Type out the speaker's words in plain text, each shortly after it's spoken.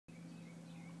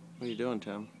What are you doing,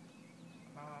 Tim?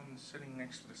 Sitting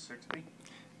next to the 60.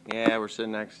 Yeah, we're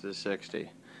sitting next to the 60.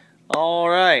 All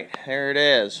right, here it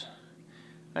is.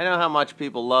 I know how much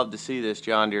people love to see this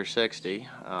John Deere 60,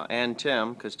 and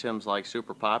Tim, because Tim's like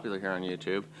super popular here on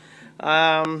YouTube.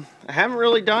 I haven't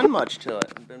really done much to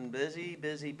it. I've been busy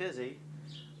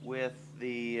with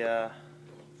the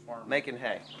making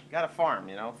hay. Got a farm,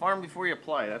 you know. Farm before you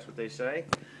play, that's what they say.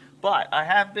 But I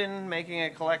have been making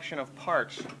a collection of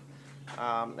parts.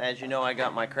 As you know, I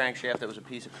got my crankshaft that was a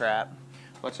piece of crap.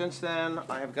 But since then,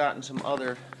 I have gotten some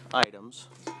other items.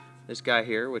 This guy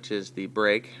here, which is the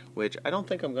brake, which I don't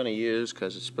think I'm going to use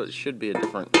because it should be a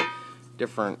different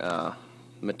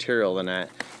material than that.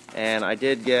 And I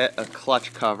did get a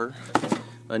clutch cover,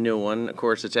 a new one. Of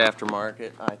course, it's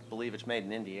aftermarket. I believe it's made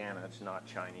in Indiana. It's not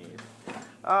Chinese.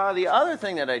 The other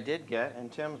thing that I did get, and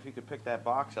Tim, if you could pick that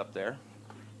box up there,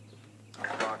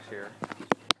 this box here.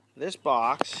 This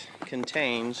box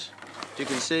contains, as you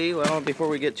can see, well, before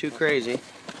we get too crazy,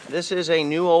 this is a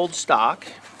new old stock.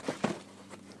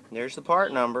 There's the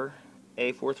part number,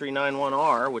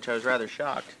 A4391R, which I was rather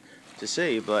shocked to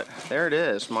see, but there it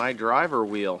is, my driver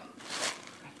wheel.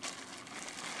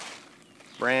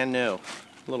 Brand new.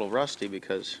 A little rusty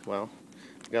because, well,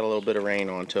 got a little bit of rain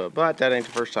onto it, but that ain't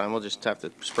the first time. We'll just have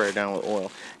to spray it down with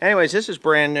oil. Anyways, this is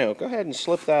brand new. Go ahead and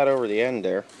slip that over the end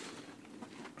there.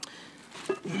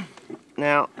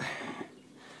 Now,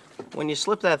 when you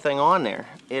slip that thing on there,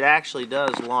 it actually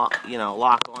does lock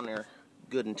on there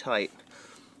good and tight.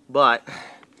 But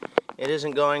it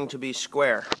isn't going to be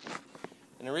square.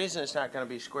 And the reason it's not going to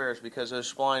be square is because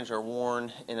those splines are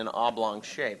worn in an oblong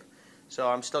shape. So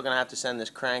I'm still going to have to send this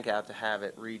crank out to have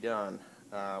it redone,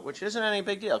 which isn't any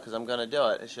big deal because I'm going to do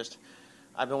it. It's just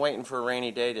I've been waiting for a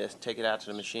rainy day to take it out to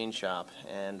the machine shop,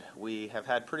 and we have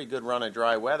had pretty good run of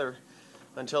dry weather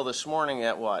until this morning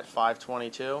at what,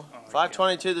 5:22?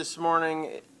 5:22 this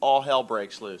morning, all hell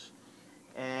breaks loose.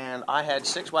 And I had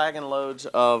 6 wagon loads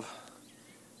of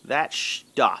that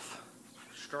stuff.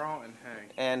 Straw and hay.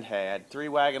 And hay. I had 3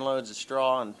 wagon loads of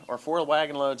straw, or 4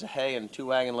 wagon loads of hay and 2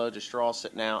 wagon loads of straw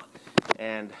sitting out,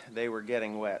 and they were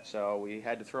getting wet. So we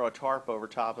had to throw a tarp over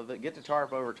top of it, get the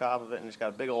tarp over top of it, and it's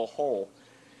got a big old hole.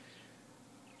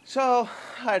 So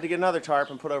I had to get another tarp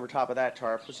and put over top of that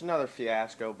tarp. It's another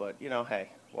fiasco, but you know,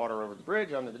 hey, water over the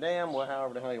bridge, under the dam,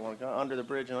 however the hell you want to go, under the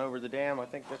bridge and over the dam. I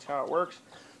think that's how it works.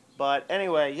 But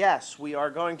anyway, yes, we are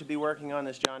going to be working on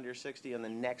this John Deere 60 on the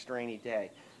next rainy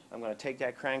day. I'm going to take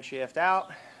that crankshaft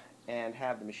out and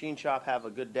have the machine shop have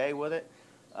a good day with it.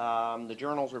 The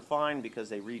journals are fine because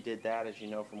they redid that, as you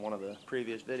know from one of the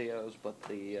previous videos, but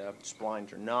the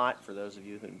splines are not, for those of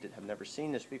you who have never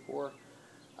seen this before.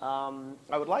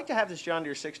 I would like to have this John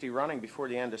Deere 60 running before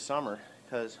the end of summer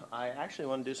because I actually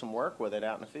want to do some work with it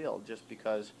out in the field, just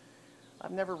because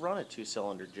I've never run a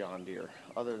 2-cylinder John Deere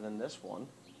other than this one,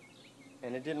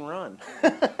 and it didn't run.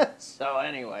 So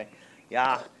anyway,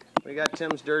 yeah, we got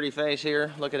Tim's dirty face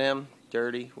here. Look at him,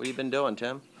 dirty. What have you been doing,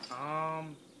 Tim?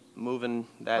 Moving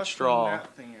that straw.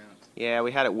 That thing out. Yeah,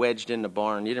 we had it wedged in the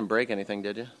barn. You didn't break anything,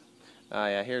 did you? Oh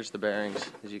yeah, here's the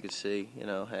bearings, as you can see. You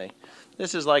know, hey,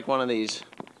 this is like one of these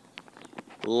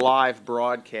live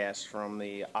broadcasts from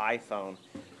the iPhone.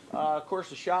 Of course,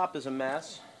 the shop is a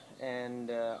mess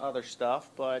and other stuff,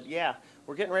 but yeah,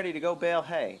 we're getting ready to go bale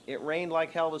hay. It rained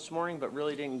like hell this morning, but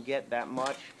really didn't get that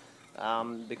much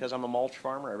because I'm a mulch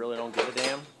farmer. I really don't give a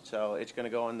damn. So it's going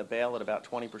to go in the bale at about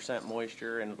 20%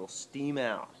 moisture, and it'll steam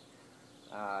out.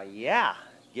 Yeah.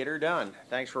 Get her done.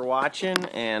 Thanks for watching,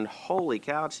 and holy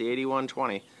cow, it's the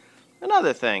 8120.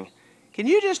 Another thing, can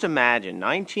you just imagine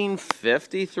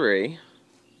 1953,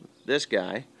 this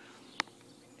guy,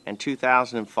 and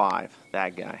 2005,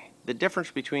 that guy? The difference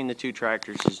between the two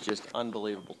tractors is just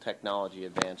unbelievable technology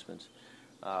advancements.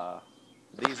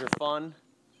 These are fun,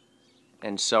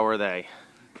 and so are they.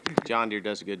 John Deere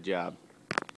does a good job.